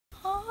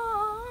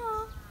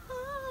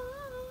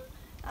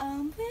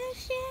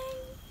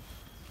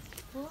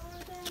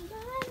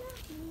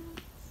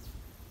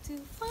to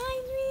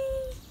find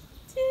me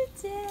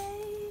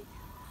today.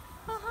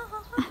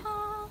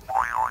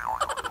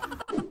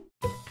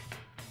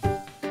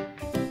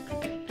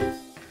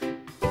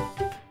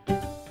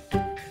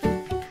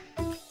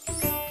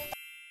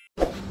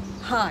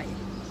 Hi,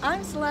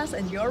 I'm Celeste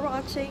and you're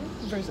watching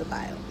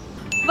Versatile.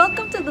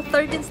 Welcome to the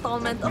third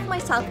installment of my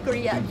South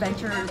Korea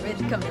adventure with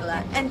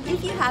Camilla. And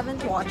if you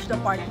haven't watched the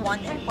part 1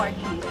 and part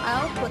 2,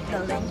 I'll put the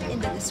link in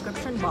the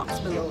description box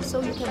below so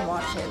you can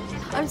watch it.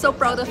 I'm so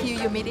proud of you,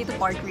 you made it to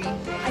part 3.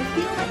 I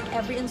feel like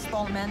every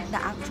installment,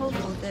 the actual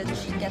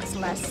footage gets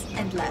less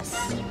and less.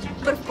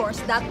 But of course,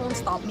 that won't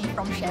stop me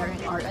from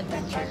sharing our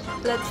adventure.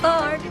 Let's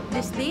start!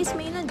 This day's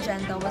main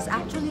agenda was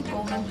actually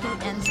going to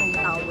Namsan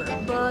Tower.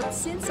 But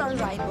since our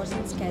ride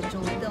wasn't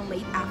scheduled till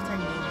late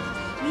afternoon,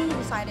 we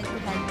decided to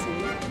head to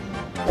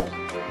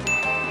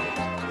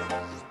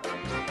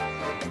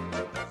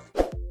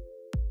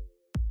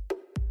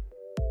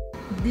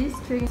this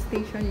train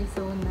station. Is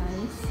so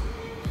nice,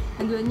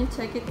 and when you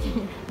check it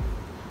here,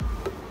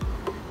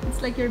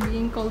 it's like you're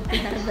being called to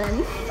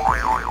heaven.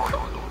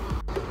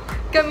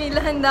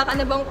 Camila, handa ka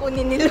na bang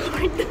kunin ni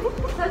Lord?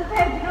 San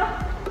Pedro?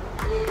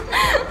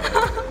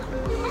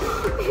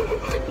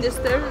 The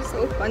stairs is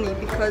so funny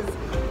because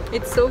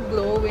it's so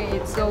glowing,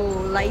 it's so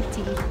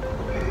lighty.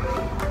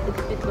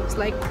 It looks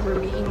like we're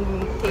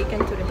being taken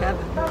to the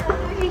heaven.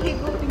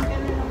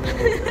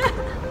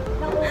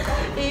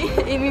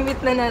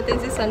 Imimit na natin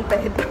si San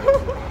Pedro.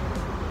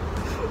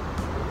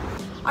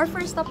 Our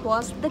first stop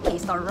was the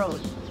K-Star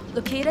Road,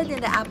 located in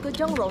the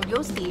Apgujeong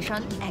Rodeo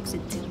Station,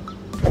 Exit 2.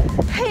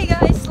 Hey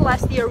guys,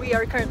 last year we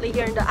are currently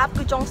here in the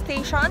Apgujeong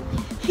Station,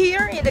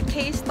 here in the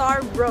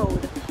K-Star Road.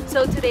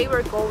 So today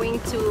we're going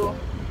to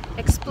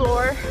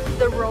explore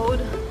the road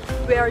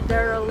where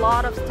there are a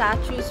lot of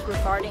statues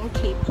regarding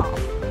K-pop.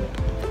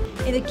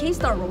 In the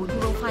K-Star Road, you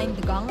will find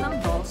the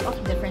Gangnam dolls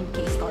of different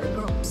K-Star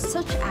groups,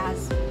 such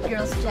as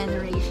Girls'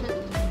 Generation,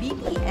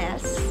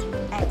 BTS,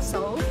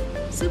 EXO,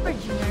 Super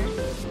Junior,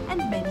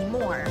 and many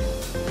more.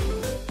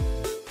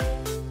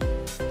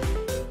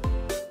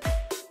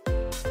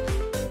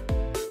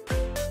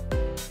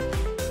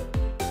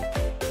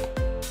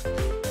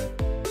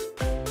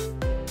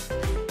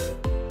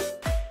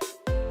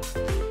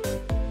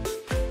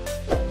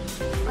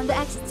 On the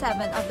exit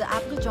 7 of the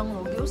Apgujeong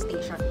Rodeo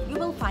Station, you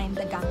will find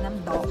the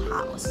Gangnam Doll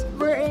House,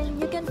 wherein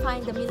you can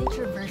find the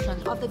miniature version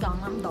of the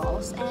Gangnam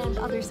Dolls and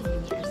other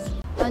souvenirs.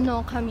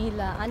 Ano,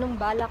 Camila? Anong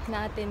balak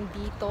natin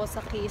dito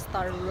sa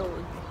K-Star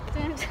Road?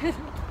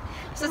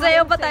 So,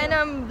 sayo pa tayo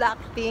ng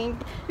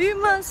Blackpink. We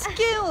must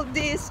kill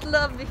this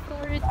love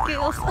before it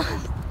kills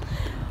us.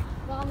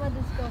 Baka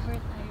ma-discover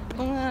tayo.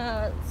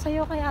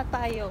 Sayo kaya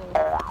tayo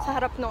sa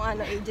harap ng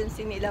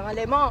agency nila.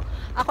 Malay mo,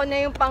 ako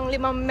na yung pang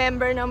 5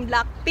 member ng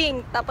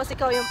Blackpink, tapos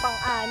ikaw yung pang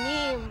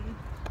 6.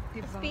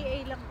 Diba? PA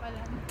lang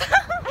pala.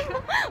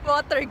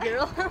 Water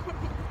girl.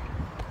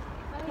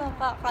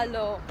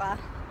 Nakakaloka.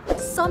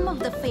 Some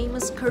of the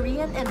famous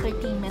Korean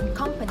entertainment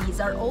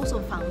companies are also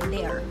found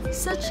there,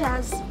 such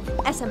as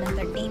SM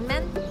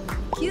Entertainment,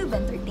 Cube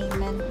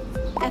Entertainment,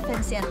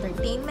 FNC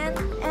Entertainment,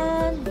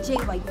 and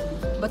JYP.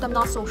 But I'm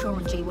not so sure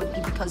with JYP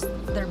because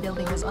their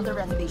building was under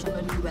renovation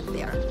when we went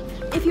there.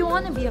 If you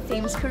want to be a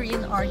famous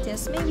Korean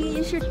artist, maybe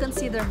you should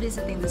consider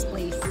visiting this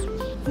place.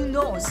 Who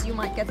knows, you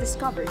might get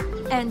discovered.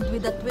 And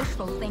with that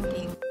wishful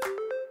thinking.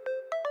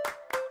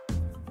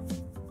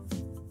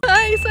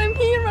 Guys, I'm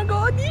here!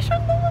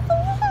 Mag-audition na ako!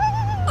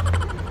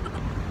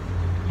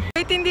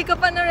 Wait, hindi ka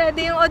pa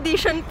na-ready yung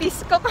audition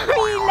piece ko,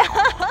 Camila!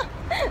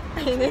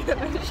 Ay, na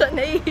naman siya.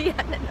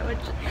 Nahihiya na naman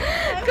siya.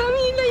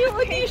 Camila, yung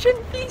audition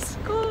piece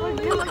ko!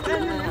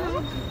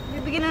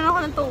 Bibigyan na ako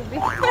ng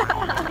tubig.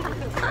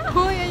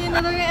 Hoy, ayun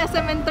na lang yung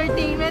SM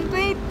Entertainment.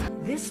 Wait!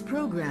 This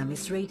program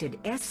is rated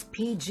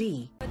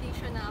SPG.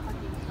 Audition na ako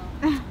dito.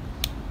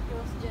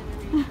 Girls'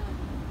 Generation.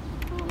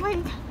 Oh my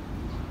God.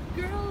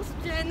 Girls'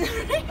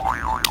 Generation.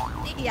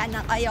 Iyan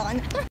na kayo.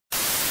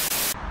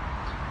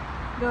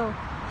 Go.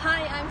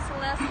 Hi, I'm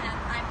Celeste and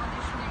I'm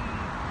auditioning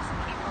as a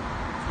K-pop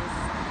artist.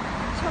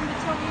 Chombe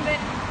chombe,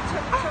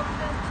 chombe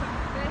chombe,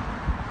 chombe.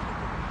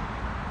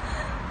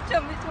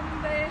 Chombe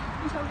chombe,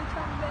 chombe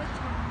chombe,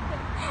 chombe.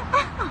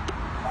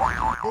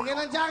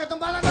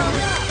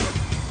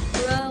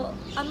 Well,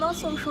 I'm not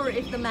so sure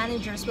if the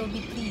managers will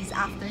be pleased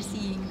after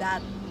seeing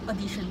that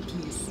audition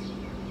piece.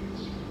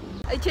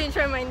 I changed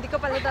my mind, hindi ko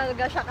pala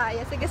talaga siya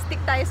kaya. Sige,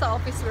 stick tayo sa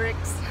office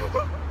works.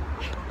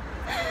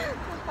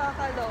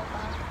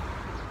 Nakakaloka.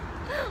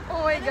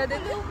 Oh my God.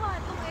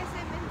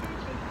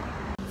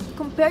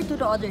 Compared to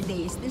the other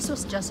days, this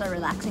was just a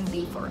relaxing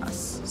day for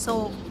us.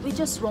 So, we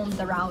just roamed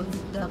around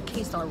the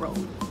K-Star Road.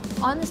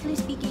 Honestly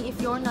speaking,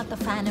 if you're not a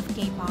fan of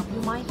K-pop,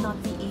 you might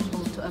not be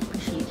able to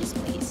appreciate this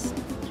place.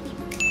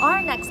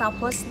 Our next stop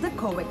was the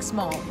COEX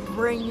Mall,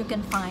 wherein you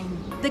can find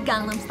the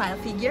Gangnam Style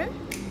figure,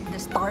 the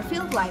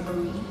Starfield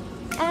Library,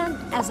 and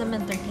SM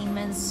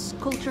Entertainment's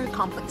Culture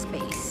Complex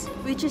Space,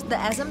 which is the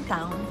SM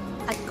Town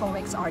at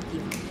COEX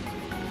RTM.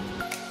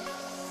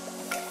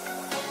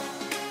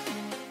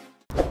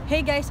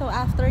 Hey guys, so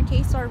after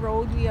K-Star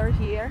Road, we are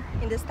here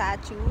in the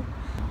statue.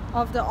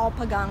 of the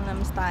Oppa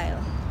Gangnam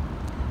Style.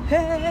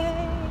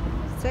 Hey,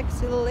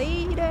 sexy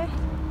lady.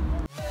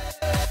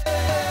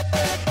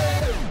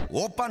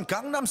 Oppan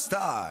Gangnam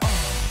Style.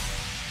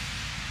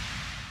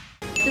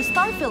 The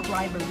Starfield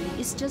Library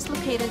is just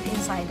located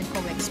inside the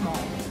COEX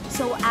Mall.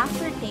 So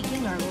after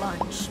taking our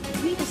lunch,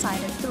 we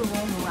decided to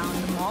roam around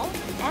the mall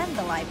and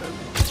the library.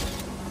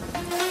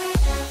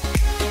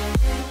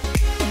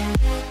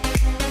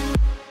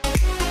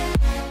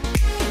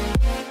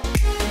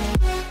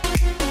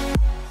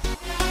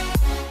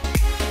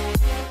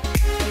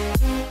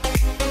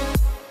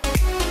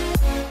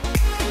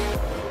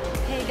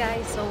 Hey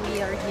guys, so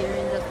we are here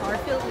in the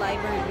Starfield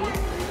Library.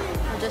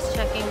 I'm just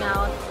checking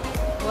out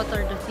what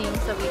are the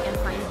things that we can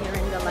find here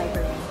in the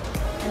library.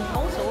 And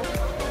also,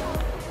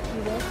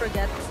 you won't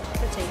forget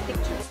to take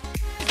pictures.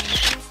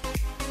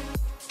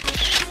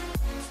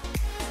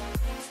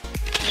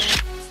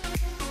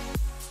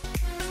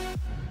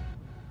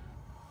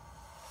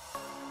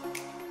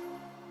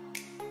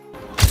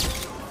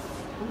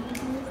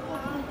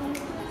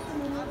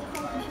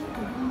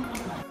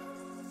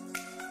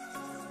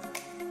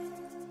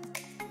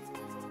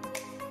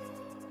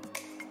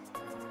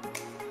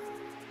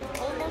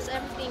 Almost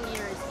everything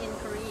here is in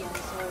Korean,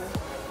 so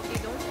if you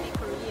don't speak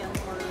Korean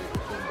or if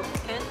you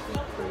can't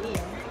read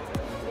Korean,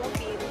 you won't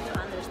be able to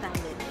understand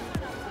it.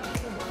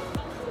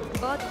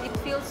 But it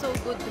feels so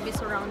good to be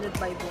surrounded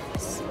by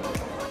books.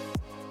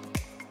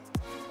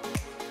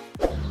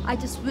 I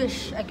just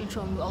wish I could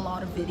show you a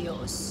lot of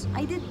videos.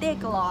 I did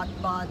take a lot,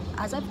 but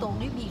as I've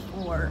told you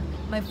before,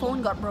 my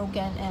phone got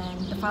broken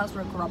and the files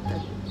were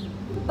corrupted.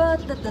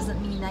 But that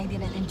doesn't mean I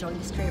didn't enjoy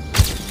this trip.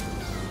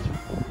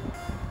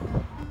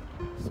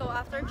 So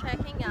after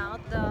checking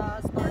out the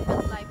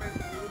Starfield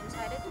Library, we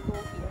decided to go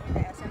here in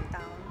the SM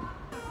town.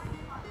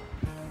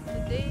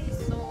 Today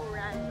is so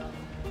random.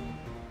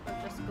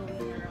 We're just going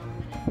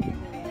around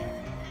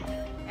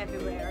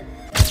everywhere.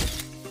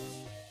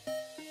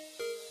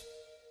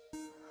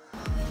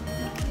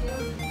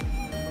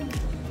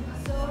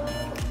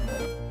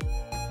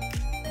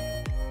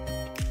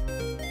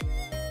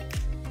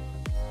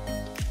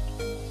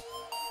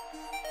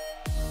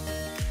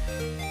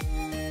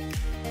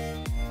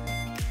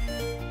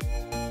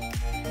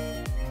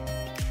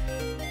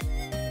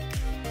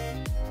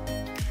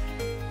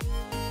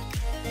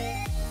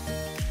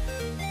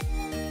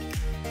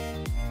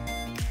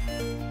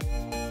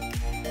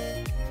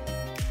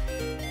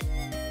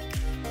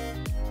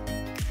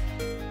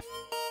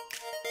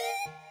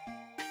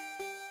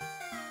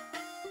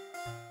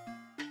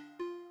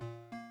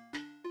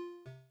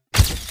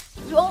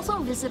 We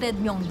also visited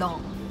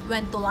Myeongdong,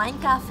 went to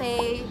Line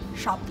Cafe,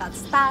 shopped at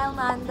Style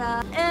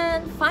Manda,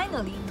 and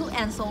finally to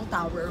Namsan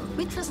Tower,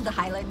 which was the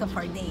highlight of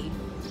our day.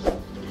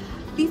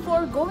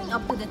 Before going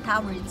up to the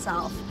tower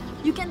itself,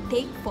 you can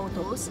take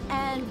photos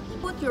and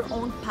put your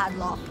own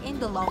padlock in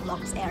the long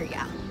locks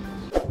area.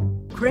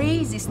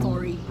 Crazy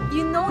story!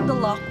 You know the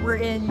lock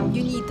wherein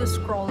you need to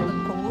scroll the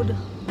code?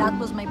 That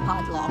was my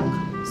padlock.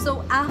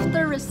 So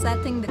after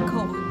resetting the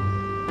code,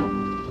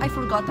 I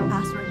forgot the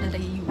password that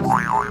I used.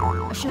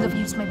 I should have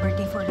used my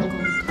birthday for the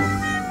code.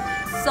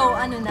 So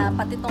ano na,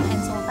 pati tong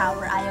Namsan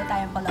Tower, ayaw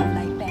tayong pa-love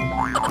life eh.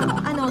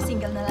 Ano,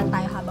 single na lang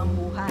tayo habang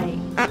buhay.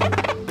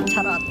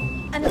 Charot.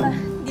 Ano ba,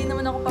 hindi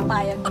naman ako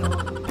papayag yun.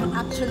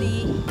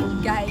 Actually,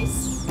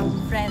 guys,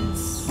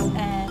 friends,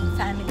 and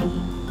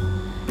family,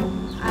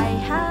 I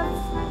have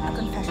a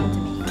confession to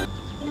make.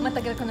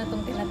 Matagal ko na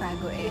itong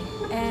tinatago eh.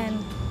 And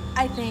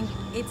I think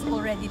it's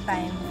already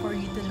time for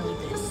you to know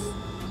this.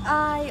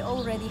 I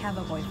already have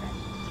a boyfriend.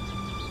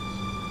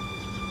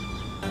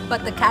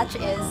 But the catch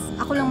is,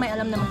 ako lang may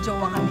alam na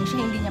mag-jowa kami,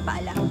 siya hindi niya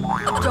pa alam.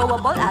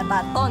 Jowa-ball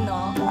ata to,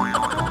 no?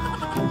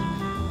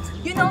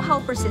 You know how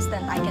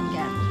persistent I can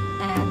get.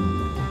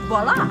 And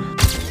voila!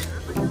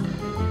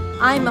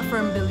 I'm a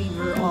firm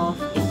believer of,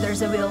 if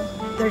there's a will,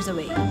 there's a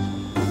way.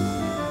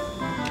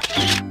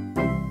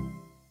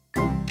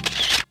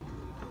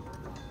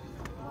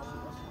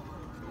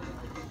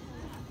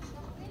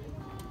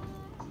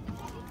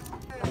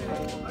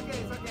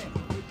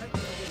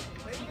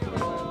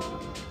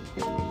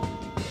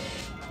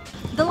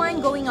 The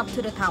line going up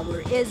to the tower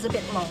is a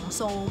bit long,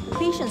 so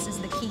patience is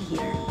the key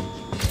here.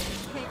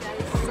 Hey guys,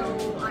 so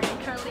I'm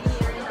currently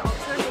here in the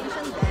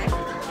observation deck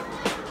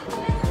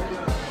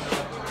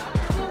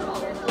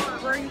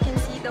where you can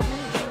see the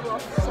whole view of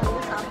Seoul,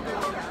 South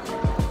Korea.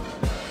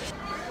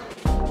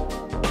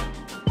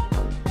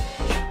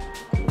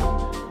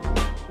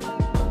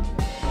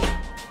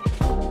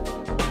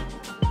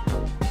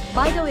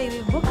 By the way,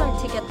 we booked our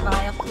ticket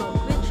via Klook,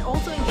 which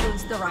also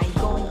includes the ride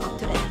going up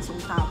to the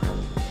Namsan Tower.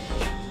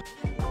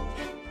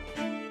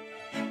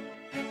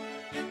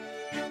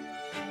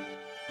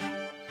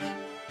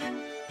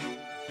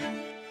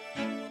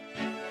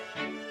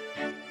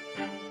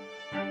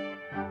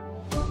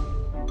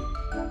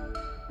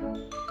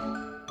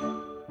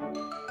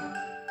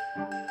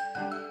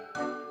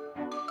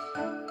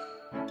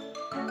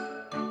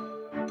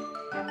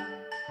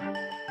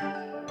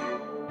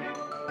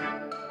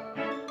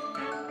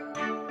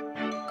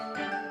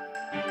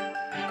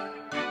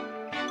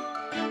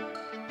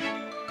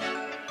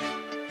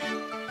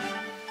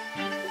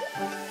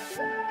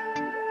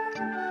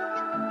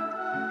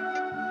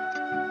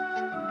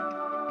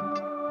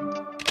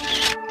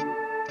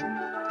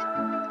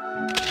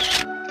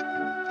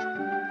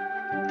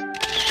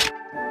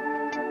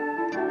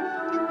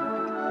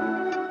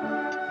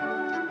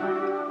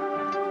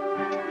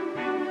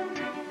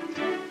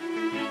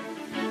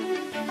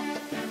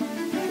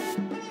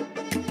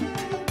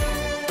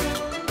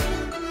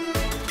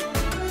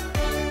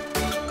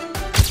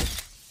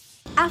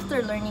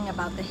 After learning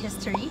about the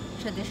history,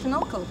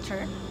 traditional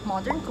culture,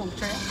 modern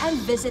culture, and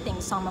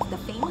visiting some of the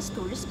famous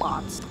tourist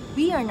spots,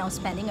 we are now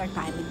spending our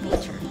time with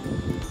nature.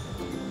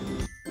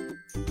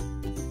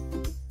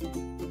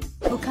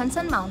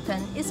 Bukhansan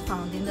Mountain is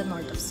found in the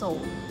north of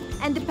Seoul.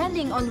 And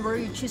depending on where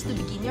you choose to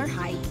begin your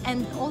hike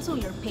and also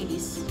your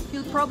pace,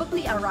 you'll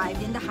probably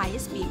arrive in the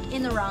highest peak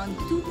in around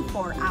 2 to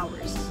 4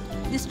 hours.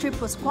 This trip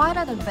was quite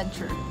an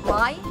adventure.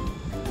 Why?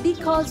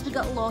 Because we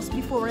got lost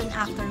before and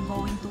after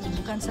going to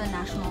Bukhansan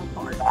National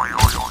Park.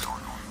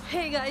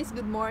 Hey guys,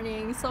 good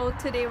morning. So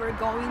today we're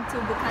going to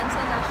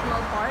Bukhansan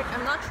National Park.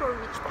 I'm not sure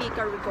which peak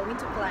are we going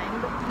to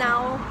climb.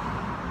 Now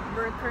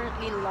we're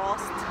currently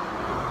lost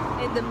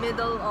in the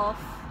middle of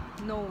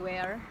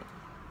nowhere.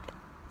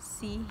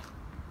 See?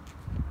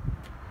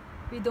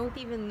 We don't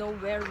even know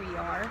where we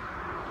are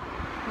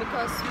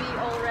because we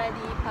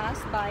already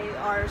passed by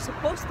our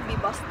supposed to be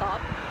bus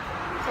stop.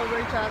 So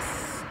we're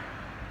just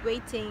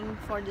waiting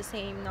for the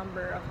same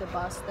number of the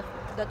bus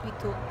that we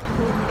took,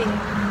 hoping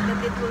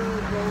that it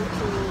will go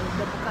to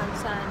the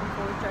Bukhansan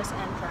Fortress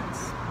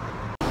entrance.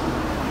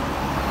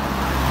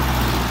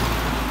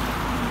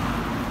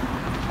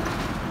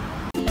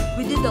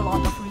 We did a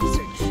lot of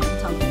research, I'm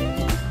telling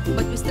you,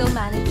 but we still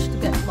managed to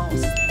get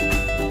lost.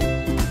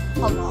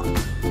 A lot.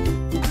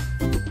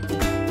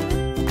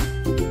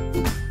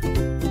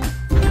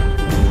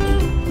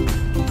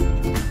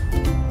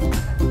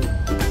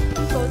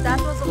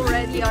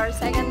 Our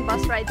second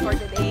bus ride for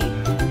the day,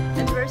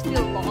 and we're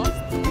still lost.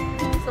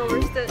 So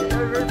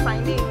we're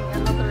finding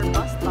another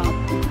bus stop.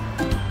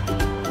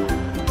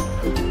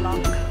 Good luck.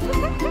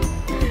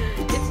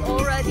 It's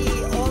already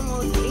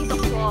almost 8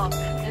 o'clock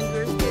and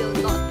we're still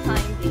not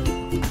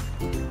timed.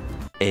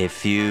 A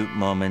few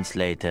moments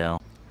later.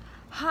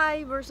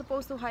 Hi, we're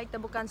supposed to hike the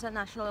Bukhansan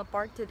National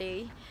Park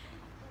today,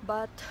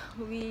 but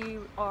we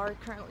are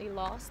currently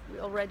lost. We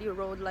already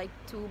rode like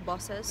 2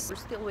 buses. We're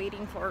still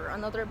waiting for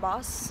another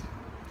bus,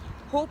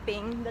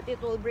 hoping that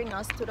it will bring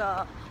us to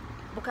the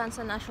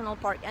Bukhansan National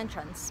Park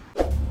entrance.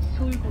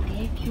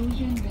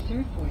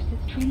 Reserve Forces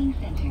Training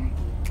Center.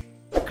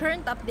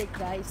 Current update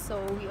guys,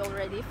 so we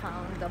already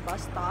found the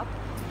bus stop.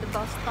 The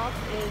bus stop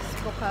is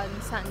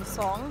Bukhansan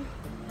Song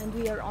and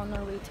we are on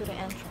our way to the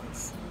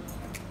entrance.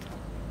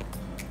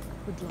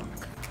 Good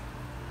luck.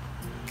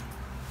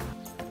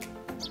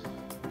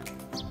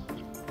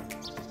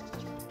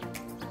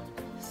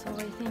 So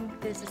I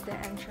think this is the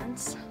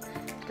entrance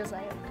because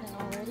I can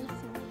already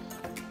see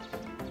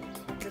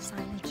the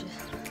signage.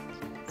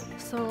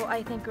 So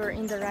I think we're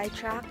in the right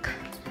track.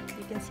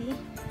 You can see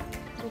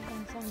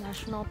Bukhansan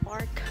National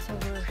Park. So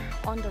we're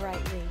on the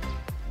right way.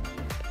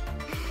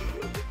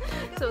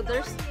 So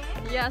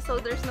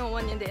there's no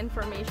one in the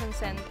information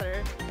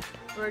center.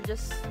 We're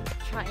just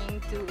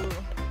trying to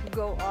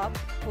go up,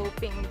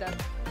 hoping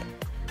that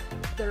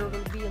there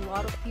will be a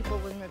lot of people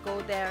when we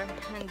go there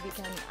and we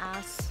can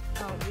ask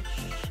which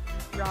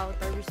route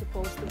are we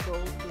supposed to go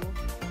to.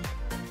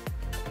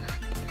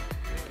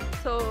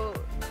 So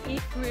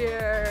if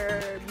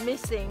we're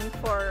missing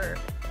for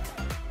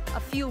a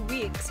few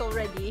weeks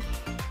already,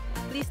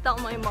 please tell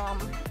my mom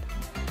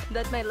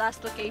that my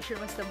last location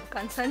was the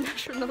Bukhansan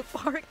National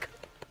Park.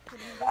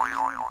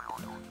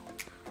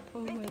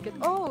 Oh my god.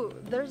 Oh,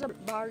 there's a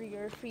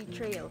barrier-free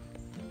trail.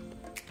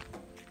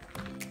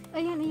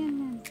 Ayan, ayan,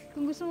 yan.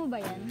 Kung gusto mo ba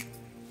yan?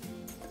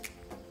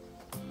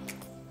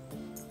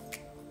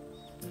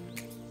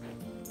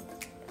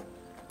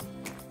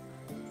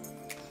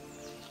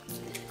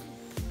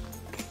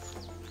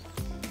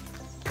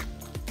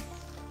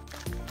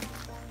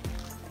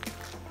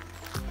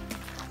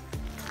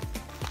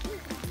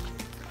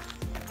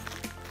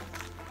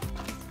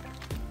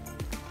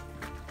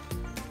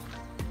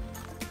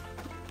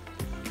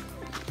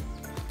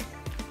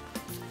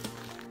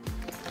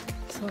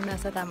 So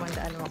nasa tamang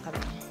daan mo kami.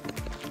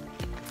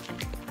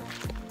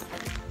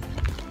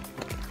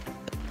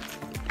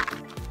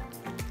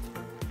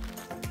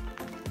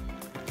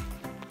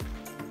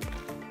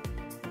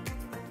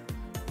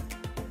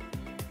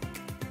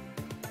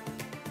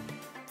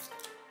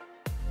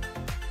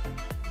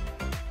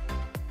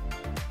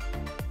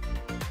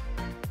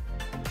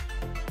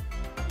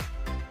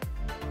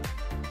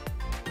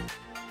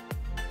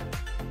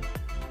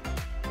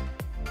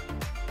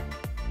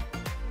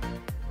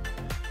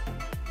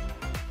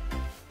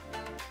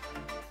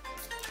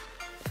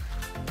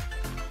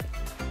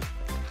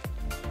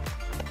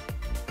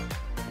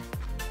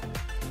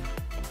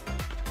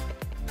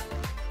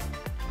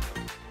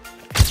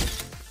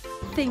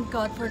 Thank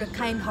God for the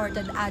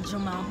kind-hearted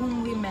Ajuma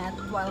whom we met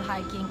while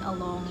hiking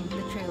along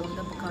the trail of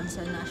the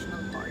Bukhansan National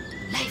Park.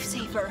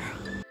 Lifesaver!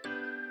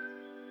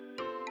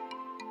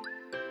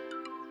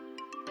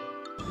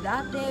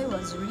 That day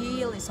was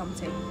really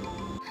something.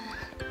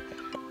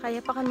 Kaya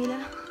pa,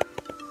 Camila?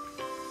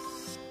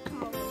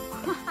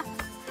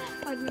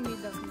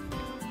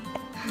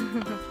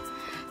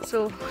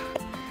 So,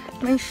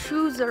 my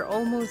shoes are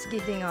almost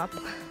giving up.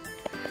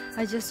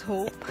 I just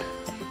hope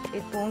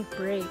it won't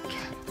break.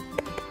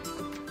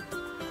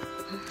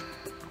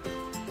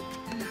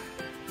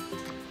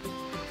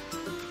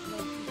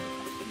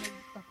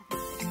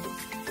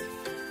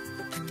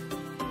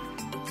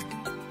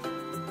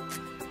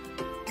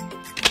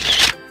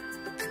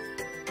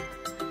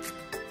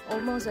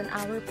 Almost an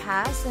hour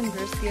passed and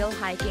we're still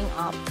hiking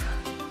up.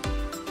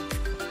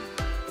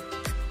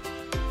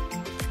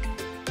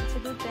 It's a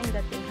good thing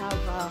that they have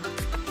a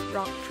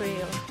rock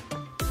trail.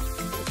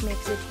 It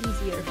makes it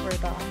easier for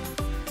the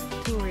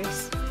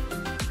tourists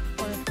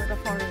or for the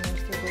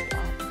foreigners to go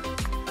up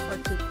or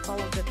to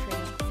follow the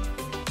trail.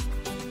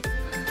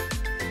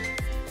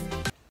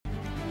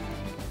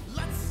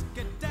 Let's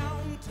get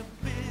down to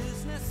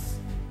business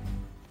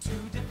to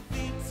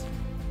defeat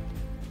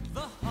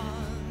the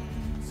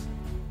Huns.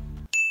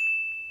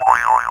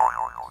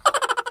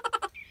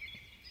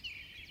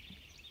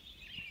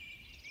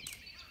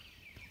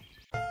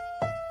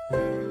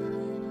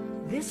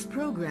 This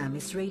program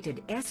is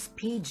rated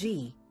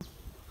SPG.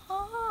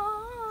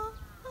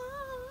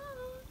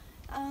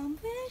 I'm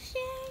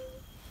wishing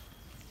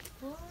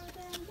for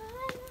the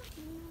man of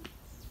you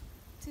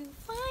to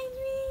find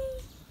me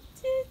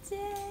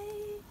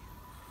today.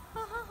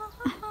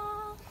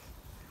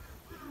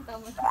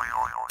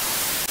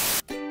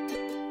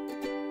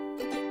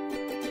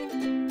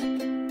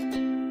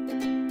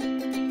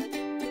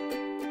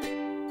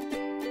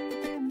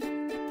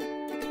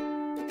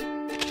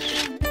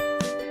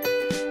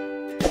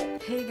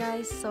 Hey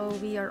guys, so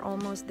we are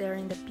almost there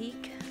in the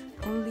peak.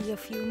 Only a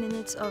few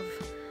minutes of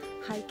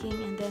hiking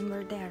and then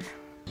we're there.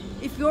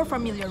 If you're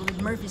familiar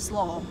with Murphy's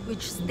Law,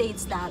 which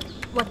states that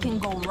what can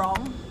go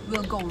wrong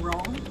will go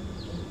wrong,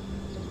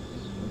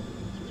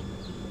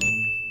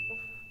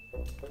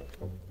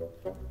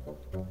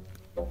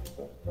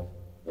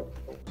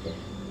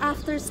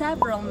 after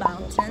several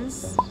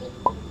mountains,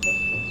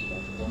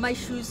 my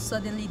shoes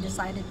suddenly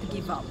decided to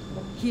give up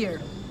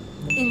here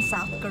in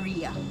South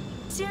Korea.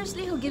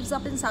 Seriously, who gives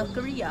up in South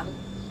Korea?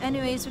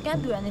 Anyways, we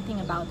can't do anything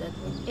about it.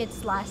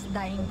 Its last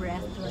dying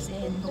breath was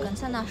in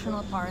Bukhansan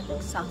National Park,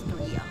 South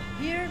Korea.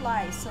 Here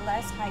lies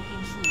Celeste's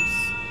hiking shoes,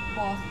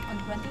 bought on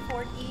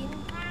 2014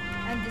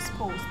 and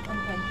disposed on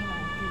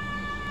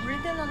 2019.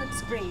 Written on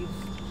its grave,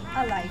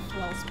 a life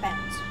well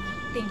spent.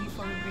 Thank you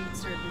for a great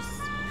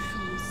service,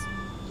 shoes.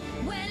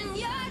 When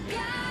you're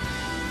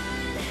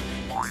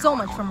gone. So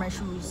much for my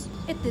shoes.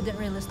 It didn't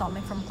really stop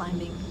me from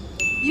climbing.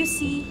 You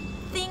see,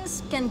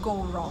 things can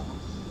go wrong.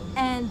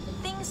 And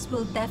things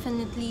will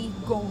definitely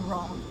go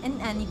wrong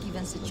in any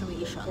given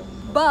situation.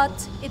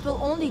 But it will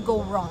only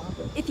go wrong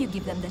if you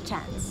give them the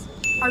chance.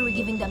 Are we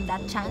giving them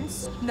that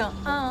chance?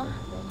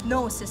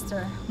 No,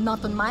 sister.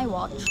 Not on my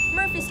watch.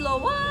 Murphy's Law,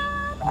 what?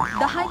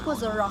 The hike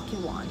was a rocky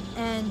one,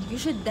 and you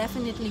should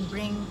definitely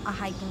bring a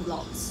hiking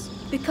gloves.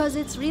 Because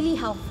it's really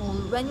helpful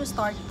when you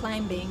start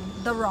climbing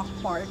the rock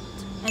part.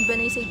 And when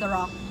I say the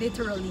rock,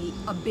 literally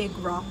a big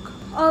rock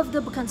of the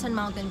Bukhansan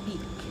Mountain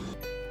peak.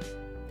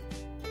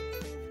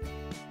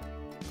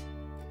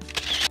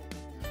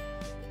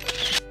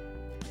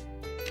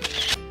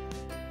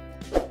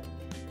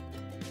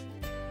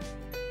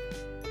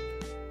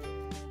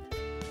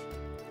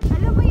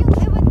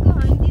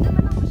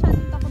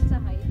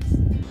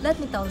 Let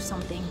me tell you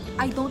something,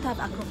 I don't have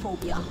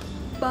acrophobia,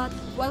 but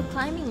while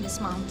climbing this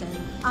mountain,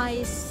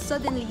 I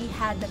suddenly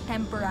had a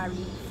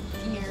temporary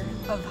fear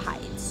of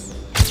heights.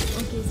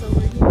 Okay, so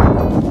we're here,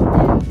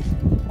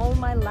 and all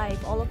my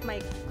life, all of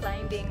my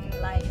climbing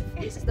life,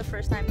 this is the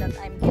first time that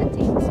I'm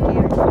getting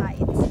scared of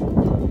heights.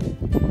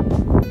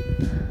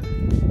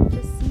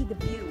 Just see the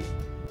view.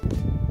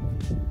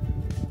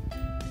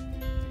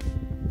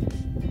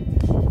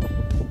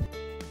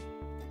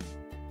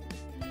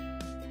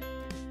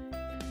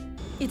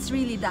 It's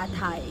really that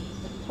high,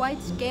 quite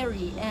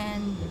scary,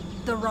 and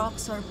the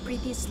rocks are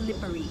pretty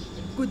slippery.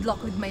 Good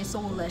luck with my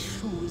soulless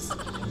shoes.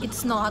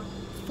 It's not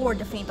for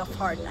the faint of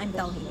heart, I'm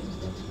telling you.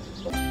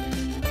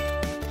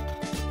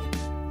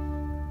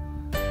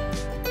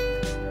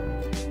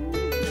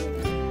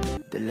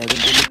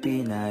 Dalagang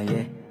Pilipina,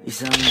 yeah.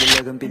 Isang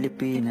dalagang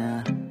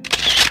Pilipina.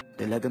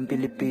 Dalagang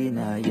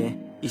Pilipina, yeah.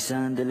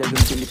 Isang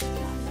dalagang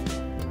Pilipina.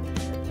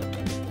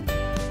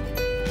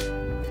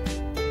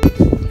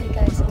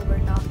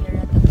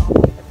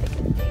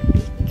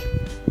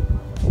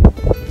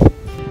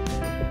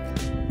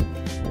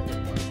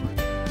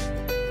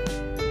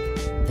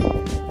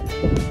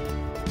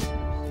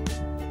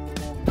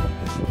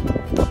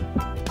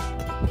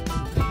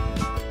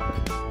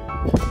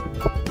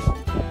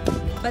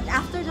 But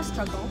after the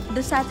struggle,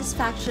 the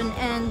satisfaction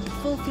and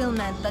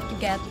fulfillment that you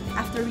get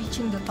after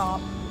reaching the top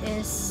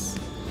is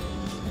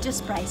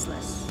just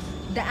priceless.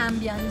 The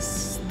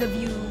ambience, the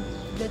view,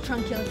 the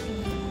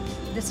tranquility,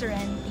 the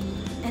serenity,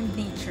 and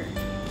nature.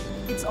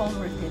 It's all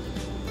worth it.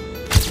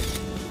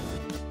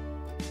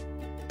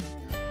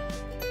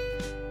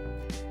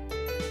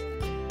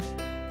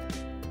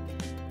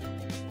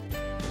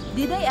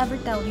 Did I ever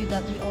tell you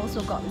that we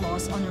also got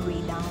lost on the way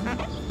down?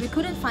 We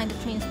couldn't find the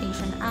train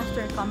station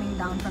after coming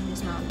down from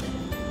this mountain.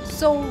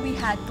 So we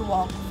had to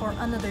walk for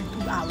another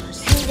 2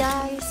 hours. Hey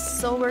guys,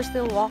 so we're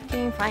still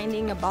walking,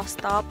 finding a bus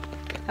stop.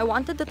 I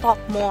wanted to talk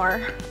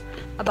more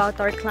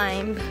about our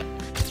climb.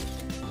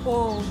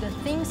 Oh, the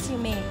things you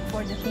make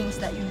for the things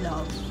that you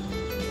love.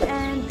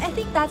 And I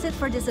think that's it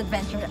for this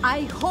adventure.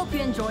 I hope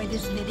you enjoyed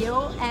this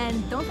video, and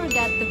don't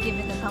forget to give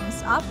it a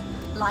thumbs up,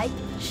 like,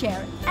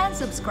 share, and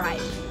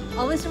subscribe.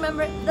 Always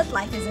remember that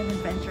life is an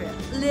adventure.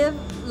 Live,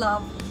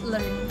 love,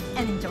 learn,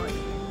 and enjoy.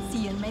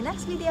 See you in my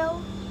next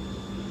video.